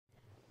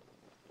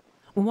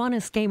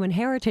Wanuskewin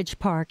Heritage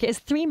Park is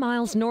 3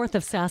 miles north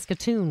of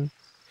Saskatoon.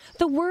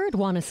 The word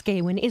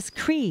Wanuskewin is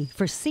Cree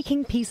for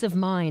seeking peace of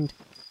mind.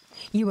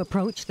 You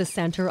approach the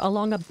center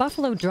along a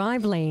buffalo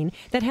drive lane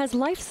that has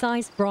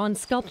life-size bronze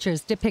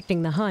sculptures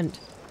depicting the hunt.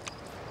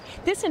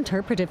 This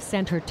interpretive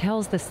center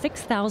tells the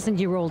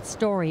 6,000-year-old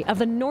story of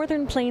the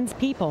Northern Plains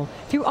people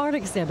through art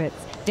exhibits,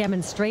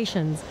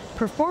 demonstrations,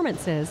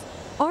 performances,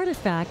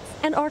 artifacts,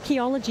 and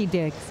archaeology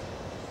digs.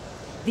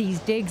 These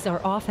digs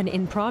are often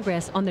in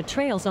progress on the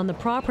trails on the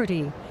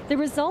property, the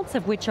results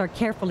of which are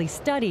carefully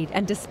studied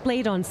and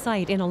displayed on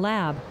site in a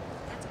lab.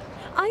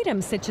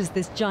 Items such as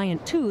this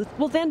giant tooth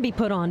will then be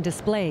put on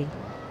display.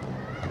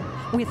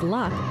 With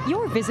luck,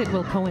 your visit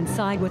will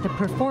coincide with a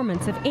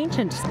performance of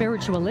ancient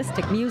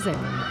spiritualistic music.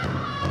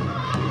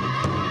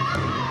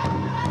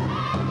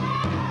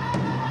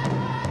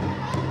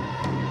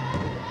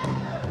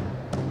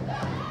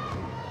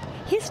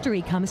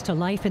 History comes to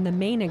life in the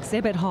main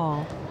exhibit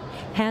hall.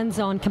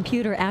 Hands-on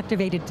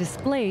computer-activated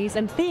displays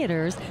and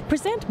theaters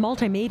present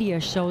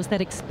multimedia shows that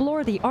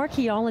explore the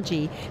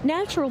archaeology,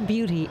 natural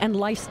beauty, and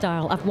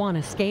lifestyle of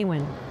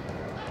Wanuskewin.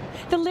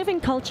 The Living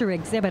Culture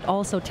exhibit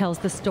also tells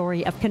the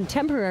story of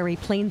contemporary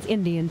Plains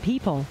Indian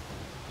people.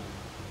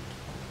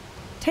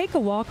 Take a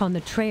walk on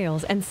the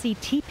trails and see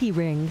teepee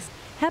rings,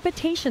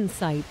 habitation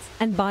sites,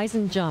 and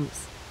bison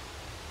jumps.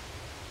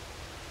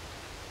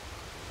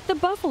 The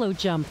buffalo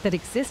jump that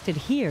existed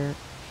here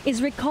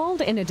is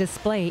recalled in a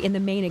display in the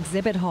main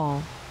exhibit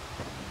hall.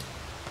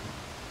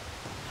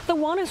 The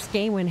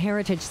Wanuskewin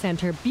Heritage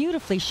Center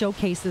beautifully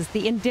showcases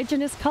the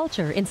indigenous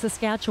culture in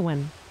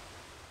Saskatchewan.